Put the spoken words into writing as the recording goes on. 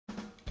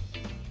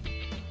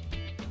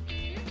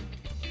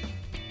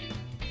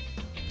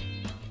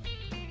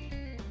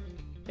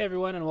Hey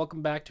everyone, and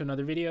welcome back to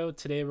another video.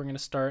 Today we're going to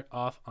start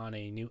off on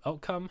a new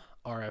outcome,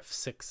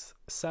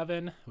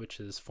 RF67, which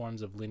is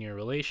forms of linear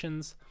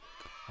relations.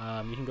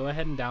 You can go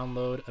ahead and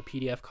download a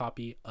PDF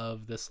copy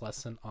of this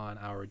lesson on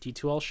our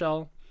D2L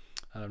shell.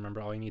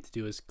 Remember, all you need to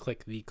do is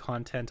click the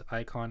content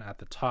icon at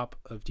the top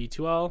of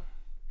D2L.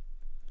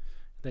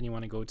 Then you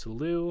want to go to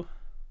Loo,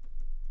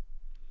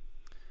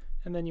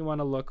 and then you want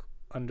to look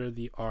under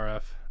the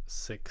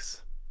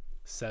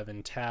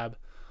RF67 tab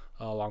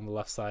along the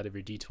left side of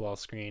your D2L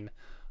screen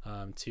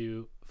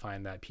to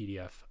find that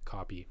PDF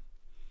copy.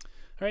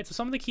 All right, so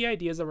some of the key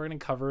ideas that we're going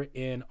to cover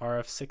in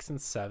RF6 and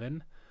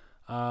 7,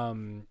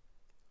 we're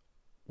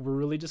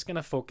really just going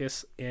to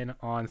focus in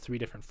on three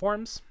different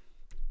forms.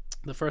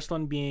 The first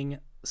one being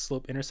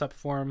slope-intercept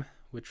form,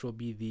 which will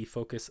be the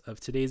focus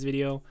of today's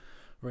video.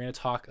 We're going to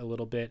talk a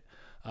little bit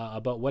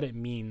about what it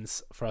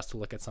means for us to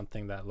look at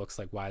something that looks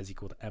like y is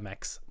equal to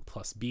mx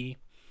plus b.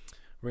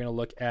 We're going to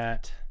look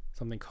at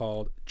something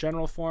called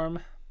general form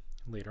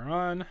later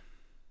on.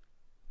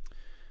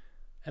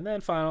 And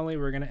then finally,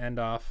 we're going to end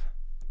off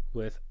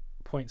with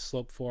point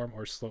slope form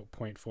or slope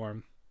point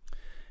form.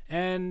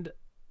 And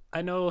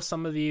I know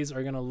some of these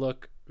are going to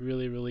look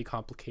really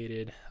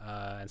complicated,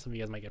 and some of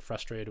you guys might get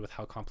frustrated with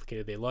how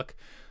complicated they look,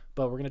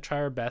 but we're going to try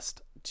our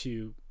best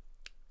to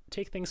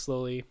take things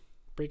slowly,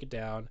 break it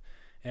down,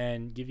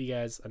 and give you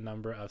guys a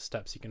number of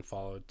steps you can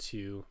follow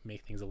to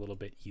make things a little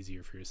bit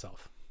easier for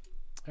yourself.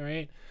 All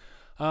right.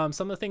 Some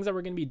of the things that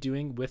we're going to be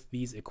doing with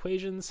these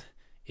equations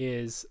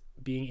is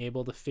being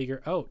able to figure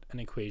out an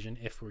equation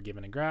if we're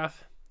given a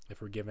graph,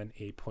 if we're given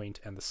a point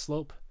and the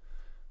slope,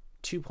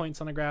 2 points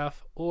on a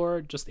graph,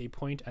 or just a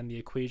point and the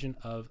equation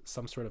of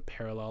some sort of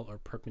parallel or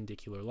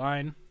perpendicular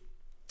line.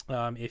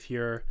 If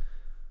you're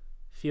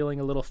feeling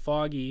a little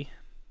foggy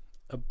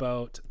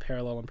about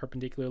parallel and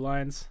perpendicular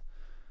lines,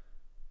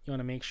 you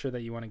want to make sure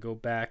that you want to go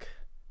back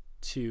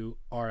to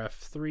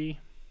RF3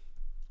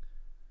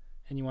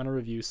 and you want to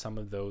review some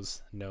of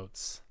those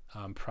notes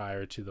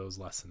prior to those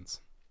lessons.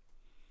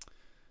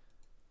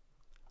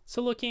 So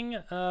looking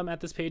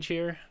at this page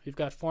here, we've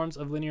got forms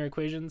of linear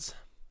equations.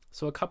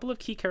 So a couple of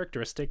key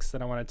characteristics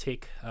that I want to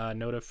take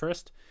note of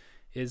first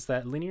is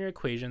that linear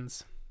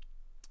equations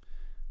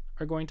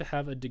are going to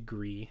have a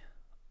degree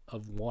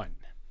of 1.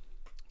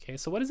 Okay,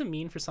 so what does it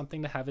mean for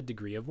something to have a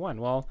degree of 1?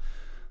 Well,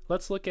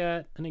 let's look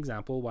at an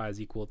example, y is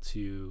equal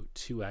to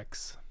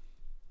 2x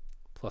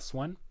plus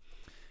 1.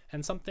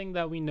 And something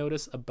that we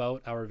notice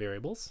about our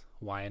variables,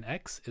 y and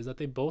x, is that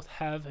they both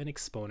have an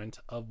exponent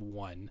of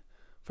 1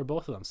 for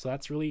both of them. So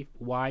that's really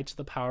y to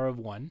the power of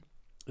 1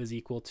 is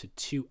equal to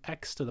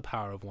 2x to the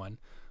power of 1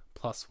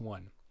 plus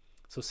 1.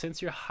 So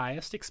since your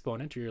highest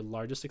exponent or your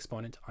largest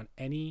exponent on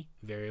any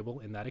variable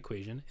in that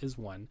equation is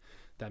 1,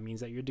 that means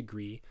that your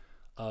degree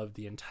of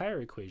the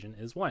entire equation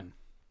is 1.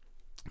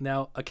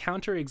 Now, a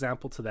counter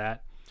example to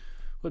that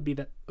would be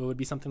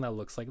something that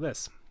looks like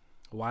this.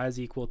 Y is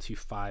equal to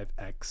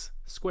 5x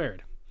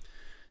squared.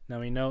 Now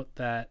we note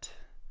that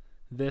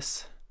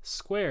this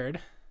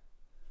squared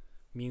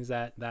means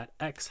that that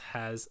x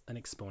has an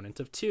exponent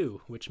of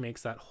 2, which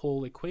makes that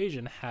whole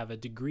equation have a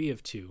degree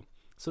of 2.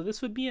 So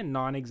this would be a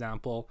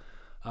non-example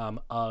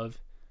of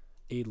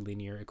a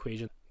linear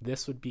equation.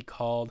 This would be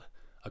called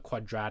a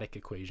quadratic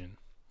equation.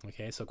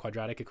 Okay, so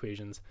quadratic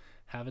equations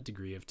have a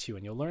degree of 2,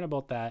 and you'll learn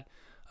about that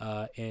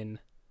in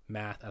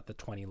math at the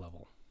 20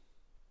 level.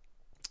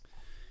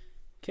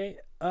 Okay,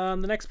 the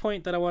next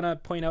point that I want to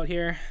point out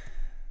here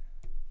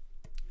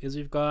is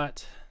we've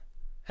got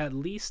at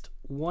least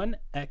one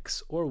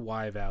x or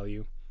y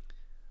value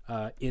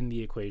in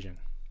the equation.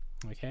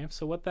 Okay,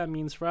 so what that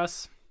means for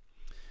us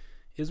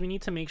is we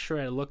need to make sure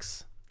it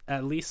looks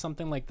at least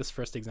something like this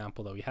first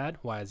example that we had,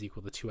 y is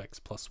equal to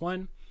 2x plus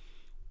 1,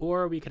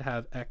 or we could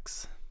have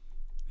x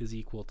is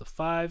equal to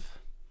 5,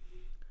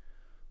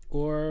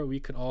 or we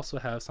could also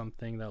have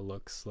something that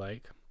looks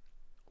like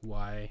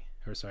y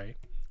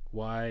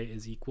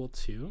is equal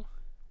to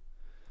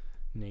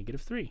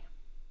 -3.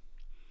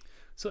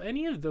 So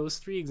any of those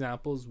three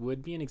examples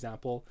would be an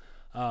example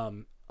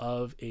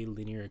of a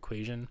linear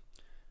equation.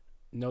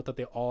 Note that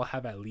they all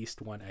have at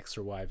least one x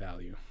or y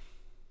value.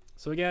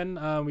 So again,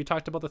 we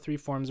talked about the three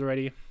forms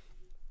already,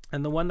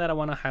 and the one that I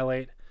want to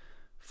highlight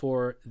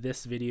for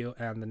this video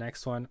and the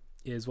next one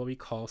is what we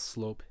call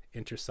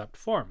slope-intercept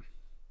form.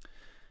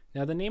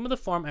 Now the name of the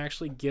form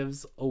actually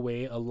gives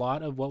away a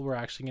lot of what we're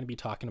actually going to be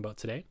talking about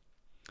today,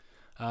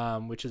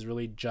 which is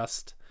really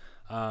just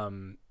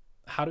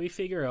how do we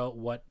figure out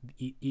what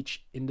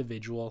each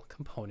individual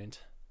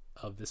component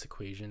of this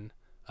equation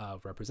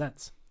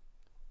represents?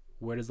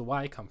 Where does the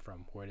y come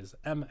from? Where does the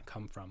m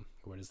come from?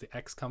 Where does the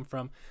x come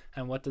from?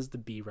 And what does the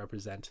b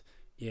represent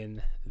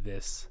in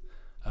this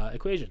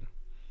equation?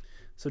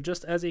 So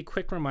just as a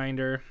quick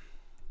reminder,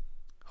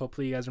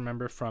 hopefully you guys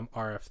remember from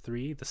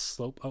RF3, the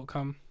slope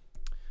outcome,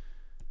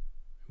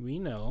 we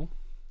know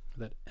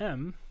that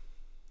m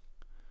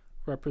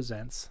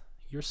represents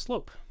your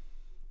slope.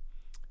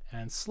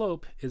 And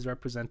slope is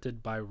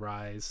represented by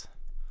rise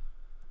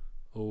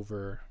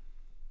over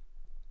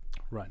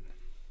run.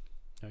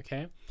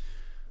 Okay,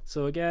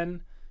 so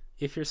again,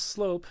 if your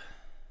slope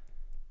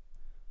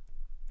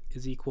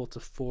is equal to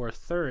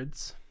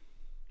 4/3,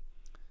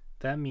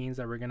 that means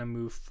that we're going to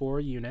move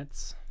 4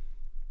 units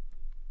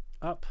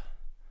up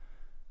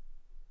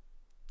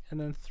and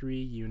then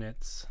 3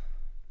 units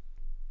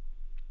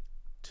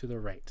to the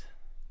right.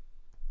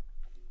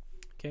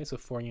 Okay, so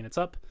 4 units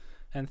up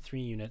and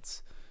 3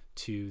 units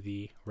to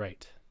the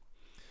right.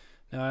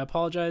 Now I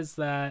apologize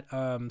that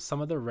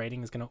some of the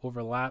writing is going to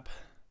overlap.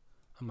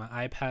 On my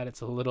iPad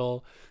it's a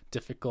little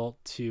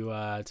difficult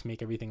to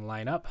make everything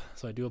line up,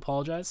 so I do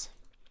apologize.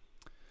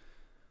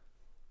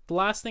 The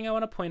last thing I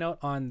want to point out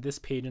on this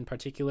page in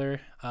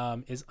particular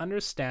is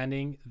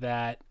understanding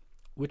that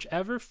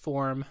whichever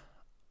form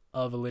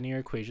of a linear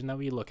equation that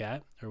we look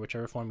at, or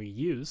whichever form we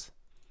use,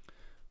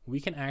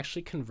 we can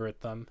actually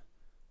convert them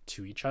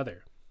to each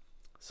other.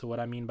 So what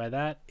I mean by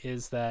that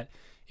is that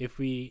if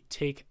we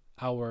take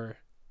our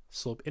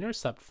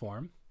slope-intercept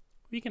form,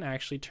 we can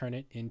actually turn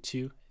it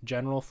into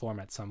general form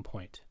at some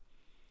point.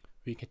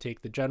 We can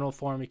take the general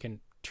form, we can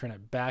turn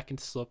it back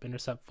into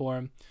slope-intercept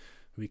form.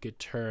 We could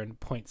turn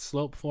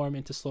point-slope form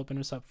into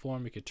slope-intercept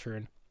form. We could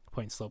turn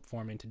point-slope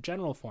form into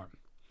general form.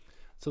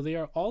 So they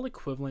are all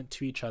equivalent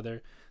to each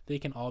other. They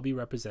can all be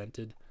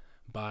represented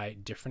by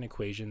different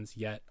equations,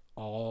 yet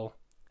all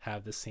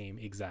have the same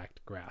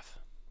exact graph.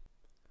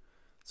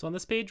 So on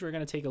this page, we're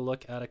going to take a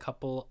look at a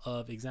couple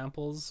of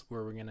examples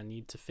where we're going to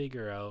need to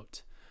figure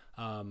out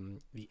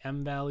the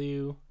m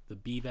value, the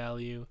b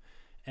value,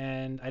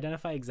 and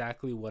identify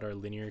exactly what our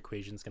linear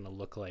equation is going to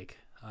look like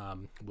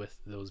with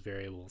those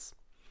variables.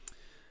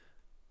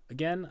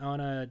 Again, I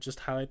want to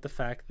just highlight the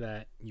fact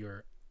that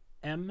your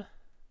m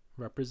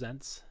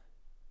represents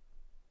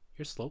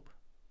your slope.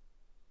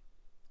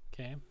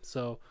 Okay,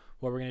 so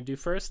what we're going to do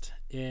first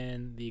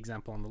in the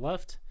example on the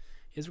left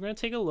is we're going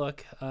to take a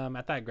look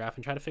at that graph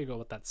and try to figure out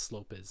what that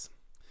slope is.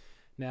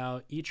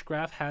 Now, each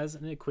graph has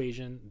an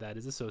equation that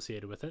is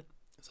associated with it.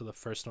 So the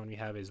first one we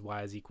have is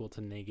y is equal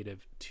to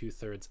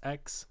 -2/3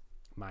 x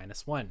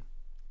minus 1.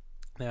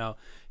 Now,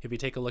 if we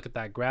take a look at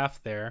that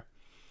graph there,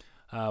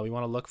 we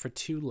want to look for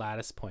 2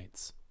 lattice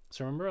points.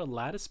 So remember, a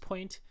lattice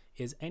point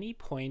is any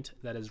point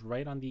that is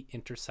right on the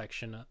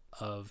intersection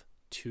of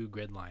 2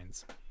 grid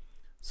lines.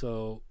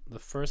 So the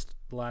first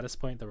lattice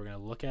point that we're going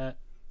to look at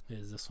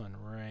is this one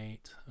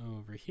right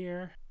over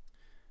here.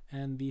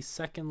 And the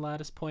second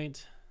lattice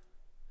point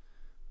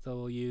that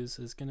we'll use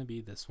is going to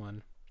be this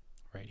one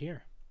right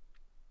here.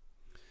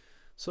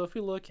 So if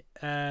we look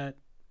at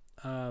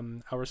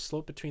our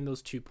slope between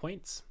those 2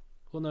 points,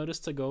 we'll notice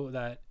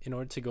that in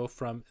order to go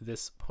from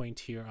this point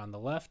here on the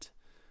left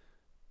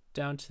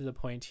down to the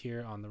point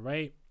here on the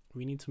right,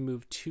 we need to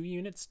move 2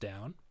 units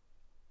down,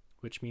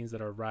 which means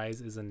that our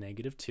rise is a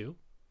 -2.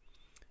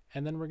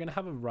 And then we're going to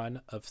have a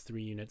run of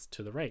 3 units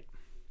to the right.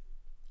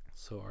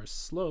 So our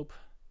slope,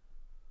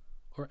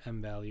 or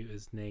m value,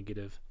 is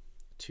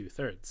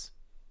 -2/3.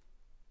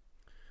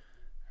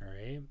 All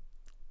right.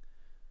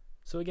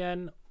 So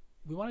again,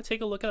 we want to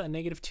take a look at that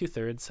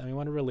 -2/3 and we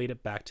want to relate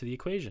it back to the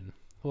equation.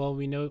 Well,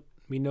 we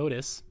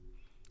notice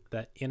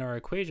that in our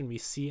equation we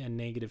see a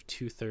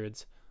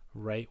 -2/3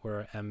 right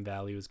where our m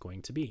value is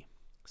going to be.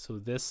 So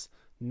this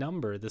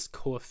number, this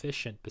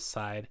coefficient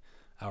beside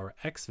our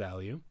x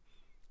value,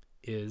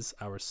 is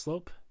our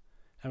slope,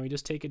 and we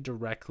just take it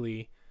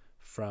directly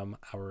from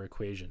our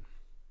equation.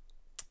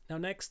 Now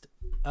next,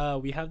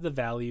 we have the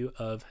value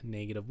of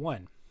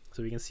 -1.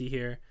 So we can see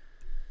here,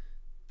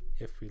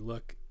 if we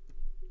look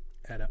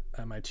at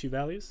my 2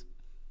 values,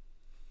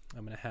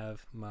 I'm going to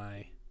have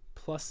my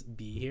plus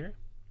b here,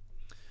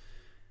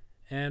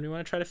 and we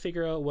want to try to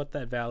figure out what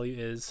that value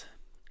is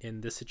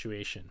in this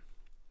situation.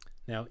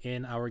 Now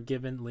in our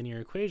given linear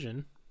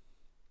equation,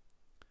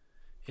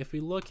 if we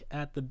look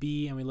at the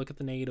b and we look at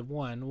the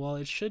 -1, well,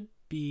 it should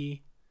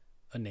be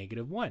a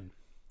 -1.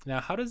 Now,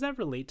 how does that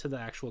relate to the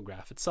actual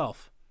graph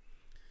itself?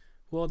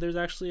 Well, there's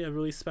actually a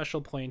really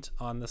special point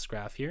on this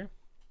graph here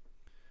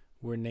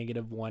where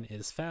 -1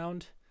 is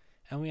found,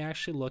 and we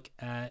actually look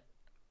at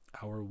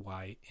our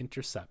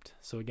y-intercept.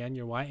 So again,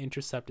 your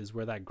y-intercept is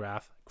where that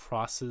graph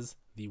crosses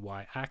the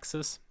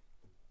y-axis.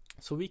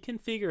 So we can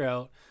figure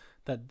out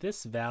that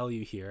this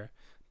value here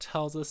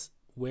tells us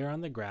where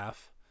on the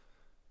graph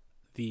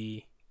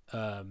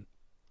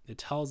it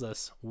tells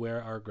us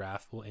where our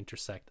graph will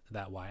intersect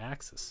that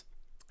y-axis.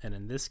 And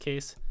in this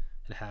case,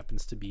 it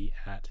happens to be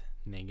at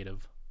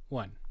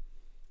 -1.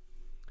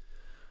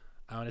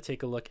 I want to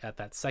take a look at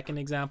that second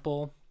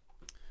example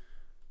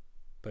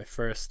by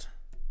first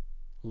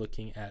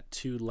looking at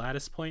 2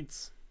 lattice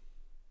points.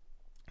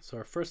 So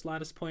our first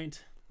lattice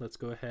point, let's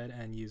go ahead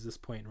and use this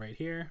point right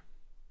here.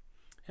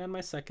 And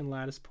my second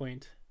lattice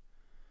point,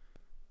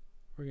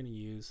 we're going to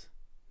use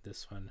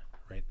this one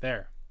right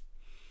there.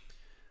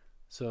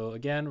 So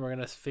again, we're going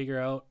to figure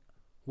out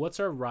what's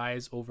our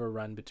rise over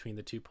run between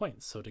the 2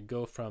 points. So to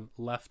go from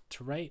left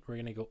to right, we're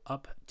going to go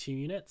up 2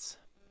 units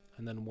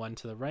and then 1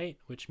 to the right,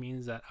 which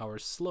means that our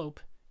slope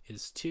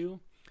is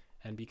 2.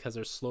 And because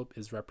our slope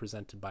is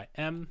represented by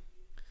m,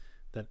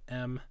 then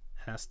m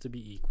has to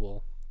be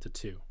equal to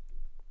 2.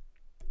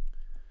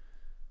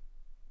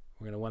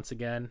 We're going to once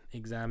again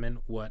examine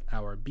what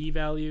our b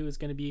value is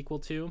going to be equal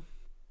to.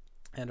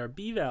 And our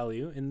b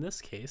value in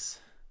this case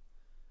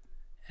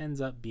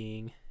ends up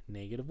being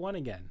 -1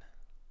 again.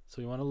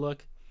 So we want to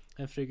look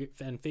and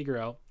figure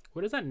out,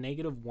 where does that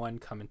 -1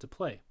 come into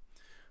play?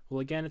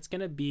 Well, again, it's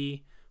going to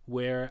be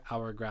where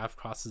our graph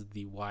crosses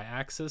the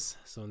y-axis.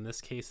 So in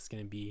this case, it's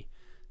going to be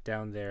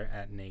down there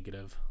at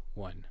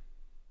 -1.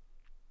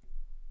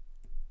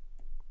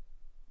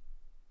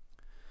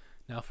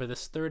 Now for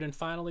this third and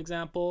final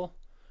example,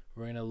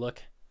 we're going to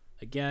look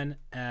again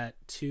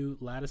at two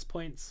lattice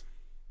points.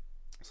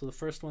 So the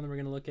first one that we're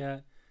going to look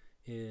at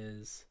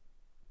is,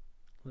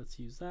 let's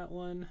use that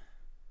one,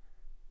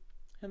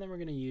 and then we're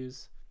going to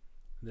use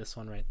this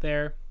one right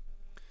there.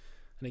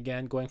 And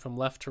again, going from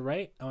left to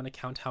right, I want to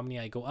count how many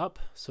I go up.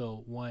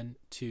 So 1,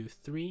 2,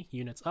 3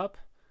 units up,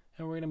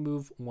 and we're going to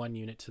move 1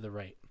 unit to the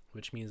right,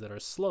 which means that our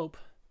slope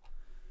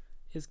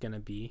is going to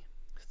be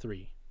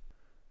 3.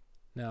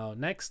 Now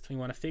next, we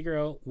want to figure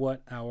out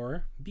what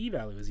our b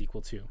value is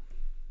equal to.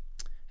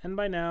 And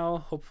by now,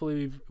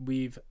 hopefully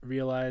we've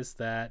realized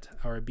that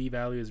our b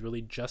value is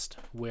really just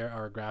where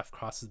our graph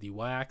crosses the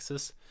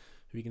y-axis.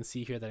 We can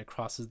see here that it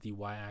crosses the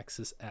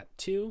y-axis at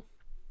 2,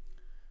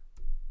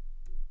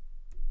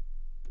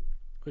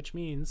 which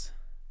means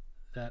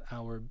that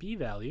our b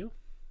value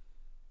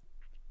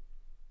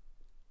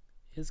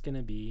is going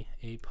to be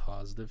a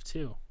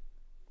 +2.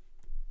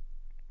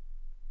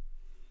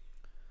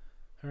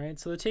 All right,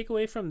 so the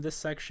takeaway from this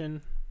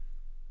section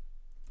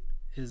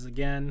is,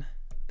 again,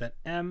 that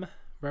m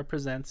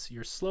represents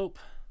your slope,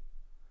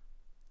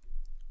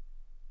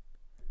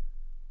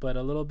 but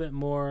a little bit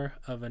more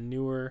of a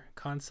newer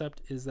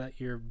concept is that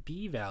your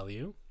b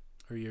value,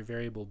 or your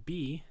variable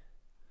b,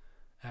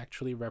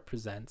 actually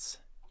represents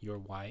your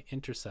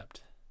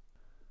y-intercept.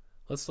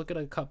 Let's look at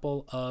a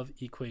couple of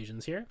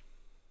equations here.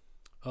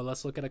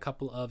 Let's look at a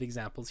couple of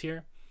examples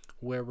here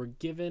where we're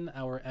given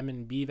our m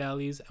and b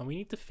values, and we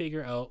need to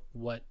figure out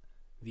what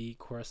the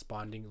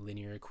corresponding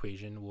linear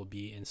equation will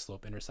be in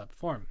slope-intercept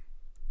form.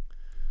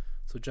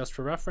 So just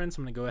for reference,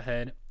 I'm going to go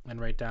ahead and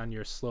write down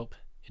your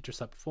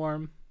slope-intercept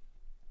form.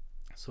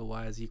 So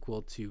y is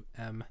equal to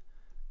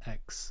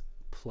mx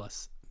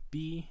plus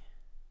b.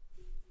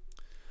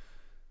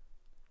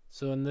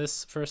 So in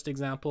this first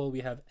example, we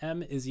have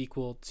m is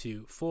equal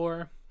to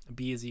 4,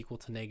 b is equal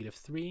to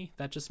 -3.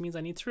 That just means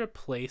I need to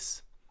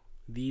replace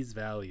these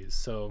values.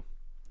 So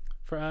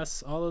for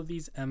us, all of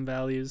these m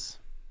values,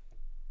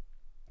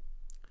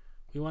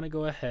 we want to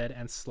go ahead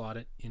and slot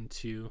it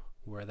into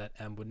where that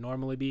m would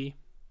normally be.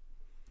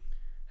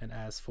 And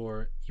as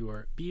for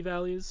your b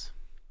values,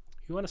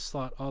 you want to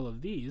slot all of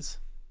these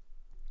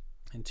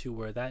into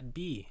where that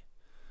b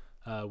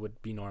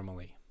would be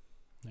normally.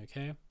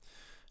 Okay.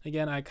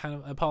 Again, I kind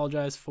of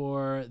apologize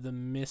for the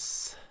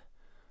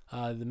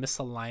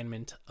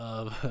misalignment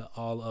of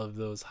all of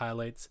those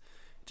highlights.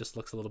 It just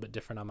looks a little bit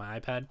different on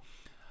my iPad.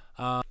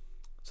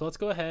 So let's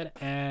go ahead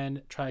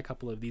and try a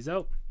couple of these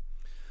out.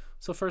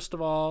 So first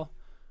of all,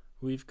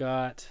 we've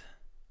got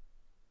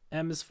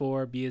m is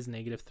 4, b is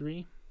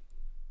 -3.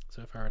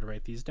 So if I were to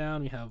write these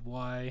down, we have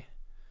y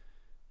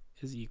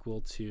is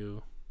equal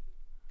to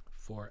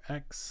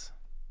 4x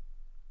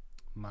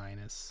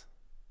minus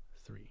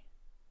 3.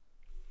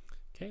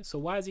 Okay, so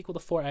y is equal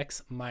to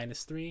 4x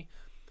minus 3.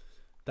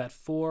 That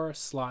 4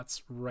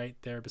 slots right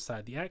there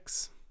beside the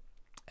x,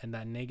 and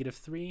that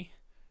 -3,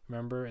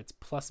 remember it's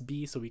plus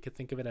b, so we could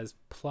think of it as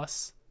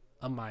plus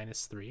a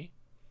 -3.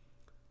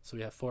 So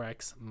we have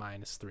 4x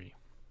minus 3.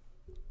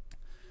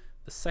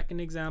 The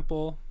second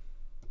example,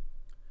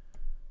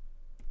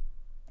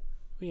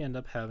 we end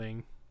up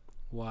having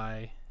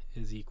y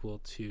is equal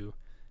to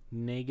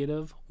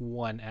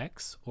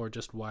 -1x, or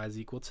just y is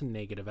equal to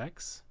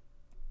 -x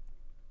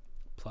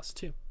plus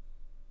 2.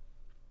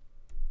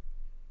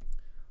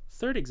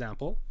 Third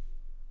example,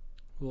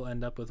 we'll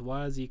end up with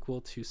y is equal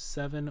to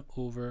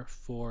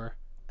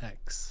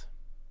 7/4x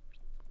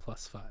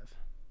plus 5.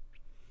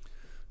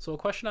 So a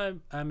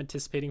question I'm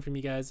anticipating from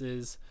you guys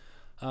is,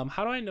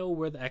 how do I know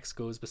where the x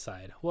goes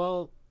beside?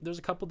 Well, there's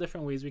a couple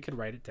different ways we could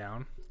write it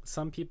down.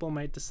 Some people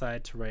might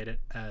decide to write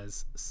it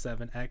as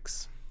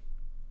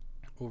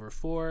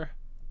 7x/4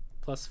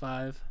 plus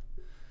 5.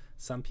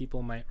 Some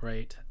people might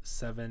write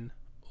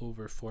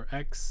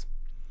 7/4x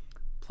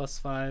plus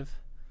 5.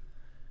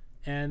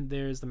 And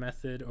there's the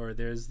method, or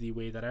there's the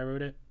way that I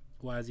wrote it.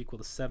 Y is equal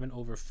to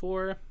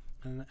 7/4,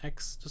 and the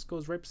x just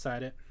goes right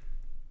beside it,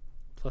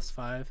 plus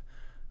 5.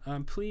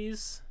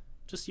 Please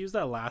just use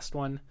that last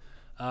one.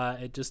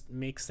 It just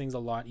makes things a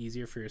lot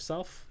easier for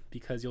yourself,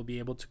 because you'll be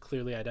able to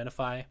clearly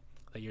identify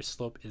that your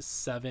slope is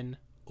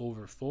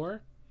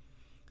 7/4.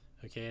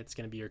 Okay, it's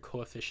going to be your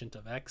coefficient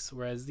of x,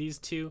 whereas these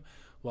two,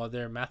 while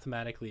they're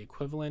mathematically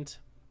equivalent,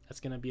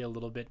 it's going to be a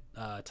little bit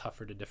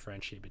tougher to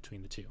differentiate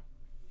between the two.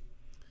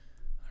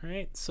 All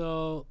right,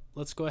 so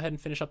let's go ahead and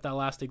finish up that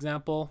last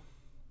example.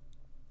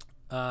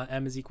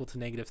 M is equal to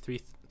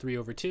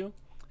 -3/2,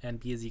 and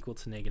b is equal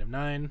to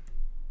 -9.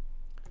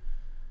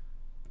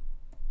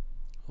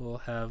 We'll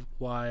have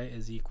y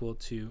is equal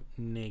to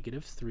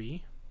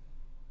 -3/2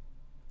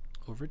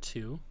 over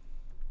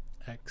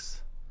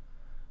 2x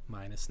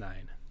minus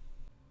 9.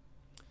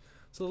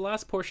 So the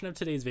last portion of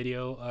today's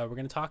video, we're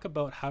going to talk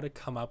about how to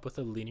come up with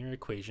a linear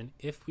equation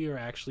if we are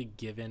actually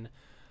given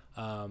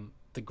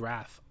the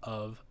graph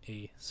of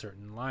a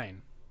certain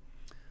line.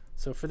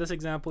 So for this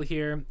example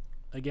here,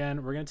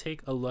 again, we're going to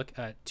take a look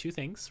at two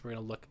things. We're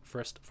going to look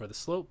first for the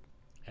slope,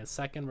 and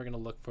second, we're going to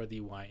look for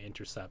the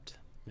y-intercept.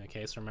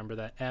 Okay, so remember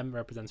that m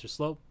represents your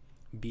slope,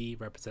 b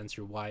represents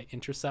your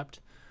y-intercept.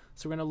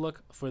 So we're going to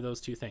look for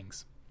those two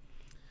things.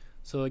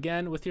 So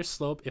again, with your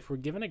slope, if we're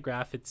given a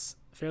graph, it's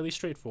fairly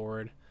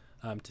straightforward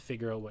to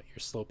figure out what your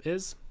slope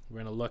is.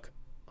 We're going to look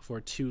for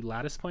two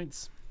lattice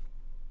points.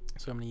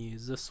 So I'm going to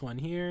use this one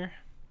here,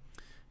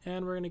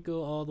 and we're going to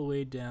go all the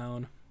way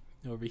down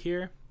over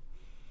here.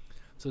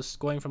 So it's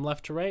going from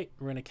left to right,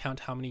 we're going to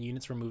count how many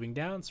units we're moving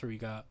down. So we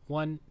got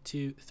 1,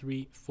 2,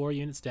 3, 4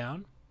 units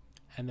down,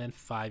 and then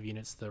 5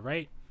 units to the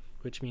right,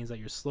 which means that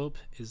your slope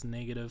is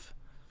negative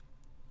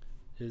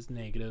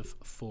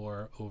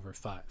 4 over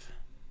 5.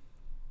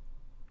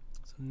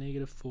 So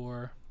negative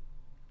 4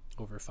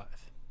 over 5.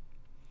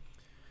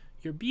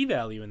 Your b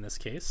value in this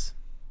case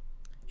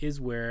is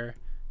where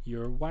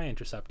your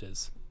y-intercept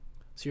is.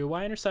 So your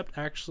y-intercept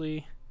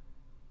actually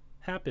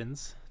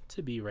happens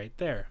to be right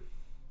there.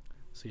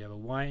 So you have a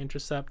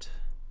y-intercept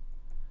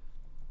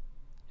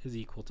is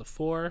equal to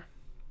 4,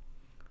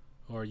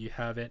 or you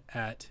have it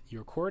at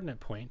your coordinate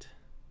point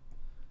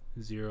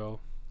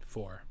 0,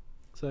 4.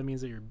 So that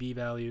means that your b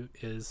value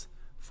is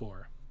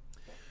 4.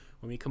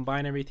 When we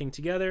combine everything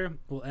together,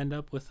 we'll end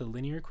up with a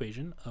linear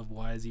equation of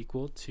y is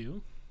equal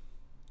to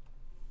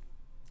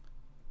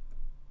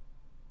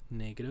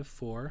negative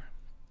 4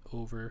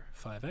 over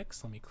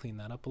 5x. Let me clean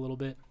that up a little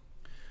bit.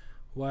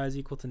 Y is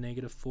equal to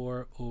negative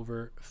 4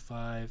 over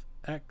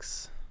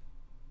 5x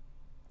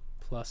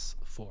plus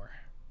 4.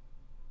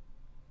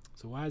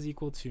 So y is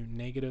equal to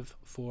negative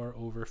 4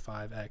 over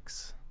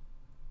 5x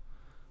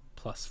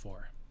plus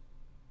 4.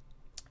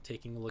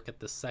 Taking a look at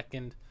the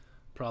second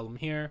problem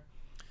here,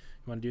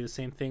 we want to do the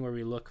same thing where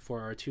we look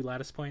for our two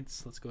lattice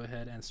points. Let's go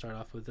ahead and start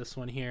off with this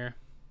one here,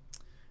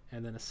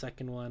 and then a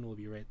second one will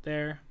be right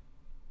there.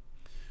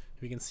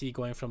 We can see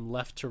going from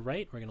left to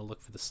right, we're going to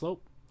look for the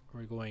slope.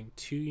 We're going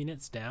 2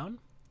 units down,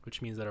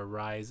 which means that our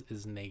rise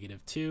is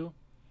negative 2,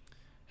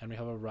 and we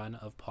have a run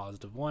of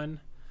positive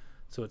 1.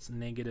 So it's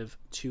negative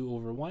 2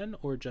 over 1,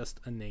 or just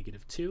a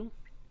negative 2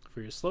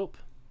 for your slope.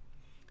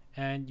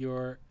 And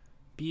your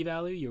b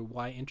value, your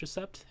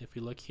y-intercept, if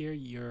we look here,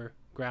 your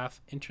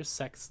graph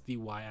intersects the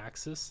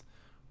y-axis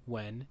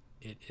when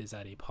it is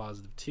at a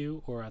positive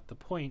 2 or at the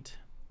point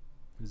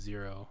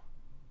 0,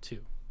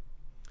 2.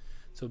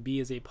 So b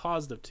is a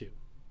positive 2.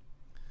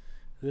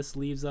 This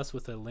leaves us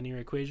with a linear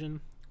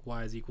equation.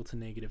 Y is equal to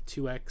negative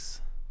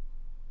 2x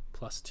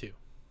plus 2.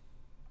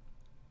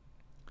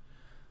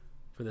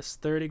 For this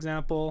third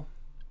example,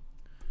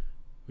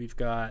 we've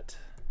got,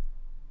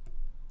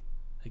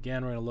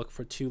 again, we're going to look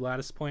for two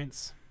lattice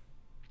points.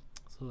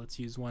 So let's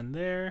use one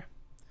there,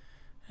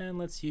 and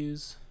let's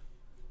use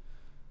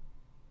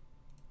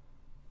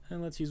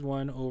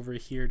one over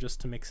here just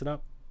to mix it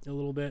up a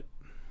little bit.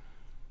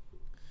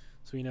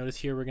 So we notice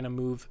here we're going to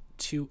move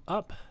 2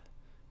 up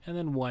and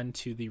then 1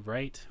 to the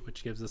right,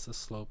 which gives us a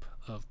slope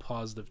of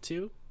positive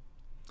 2.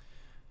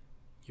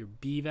 Your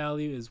b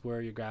value is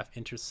where your graph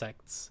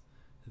intersects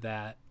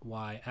that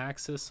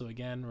y-axis. So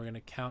again, we're going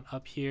to count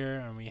up here,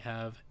 and we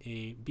have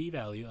a b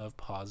value of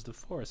positive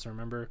 4. So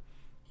remember,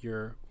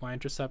 your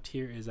y-intercept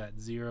here is at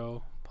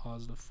 0,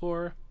 positive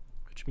 4,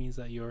 which means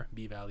that your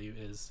b value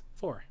is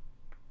 4.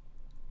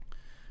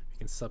 We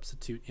can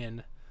substitute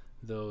in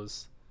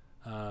those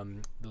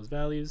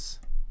values.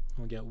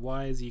 We'll get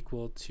y is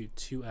equal to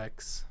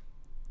 2x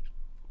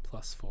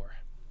plus 4.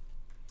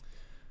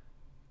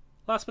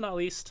 Last but not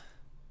least,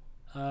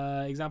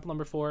 example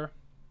number 4.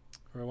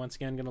 We're once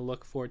again going to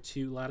look for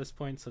two lattice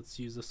points. Let's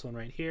use this one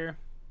right here.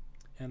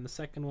 And the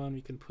second one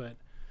we can put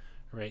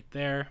right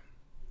there.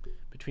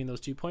 Between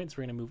those 2 points,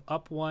 we're going to move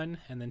up 1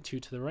 and then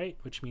 2 to the right,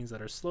 which means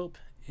that our slope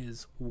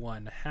is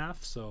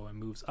 1/2. So it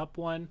moves up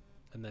 1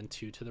 and then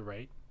 2 to the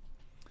right.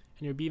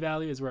 And your b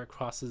value is where it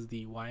crosses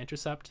the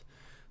y-intercept.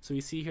 So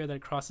we see here that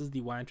it crosses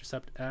the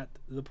y-intercept at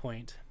the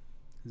point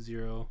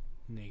 0,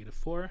 negative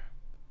 4.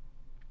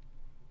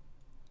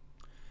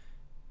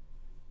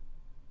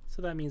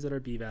 So that means that our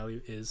b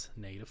value is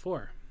negative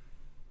 4.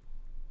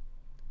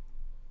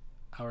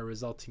 Our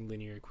resulting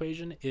linear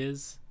equation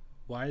is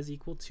y is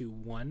equal to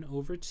 1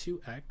 over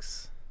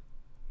 2x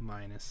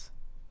minus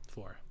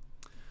 4.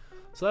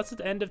 So that's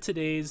the end of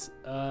today's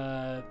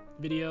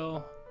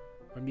video.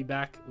 We're going to be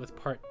back with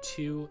part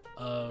 2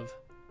 of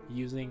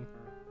using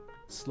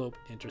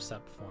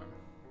slope-intercept form.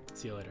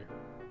 See you later.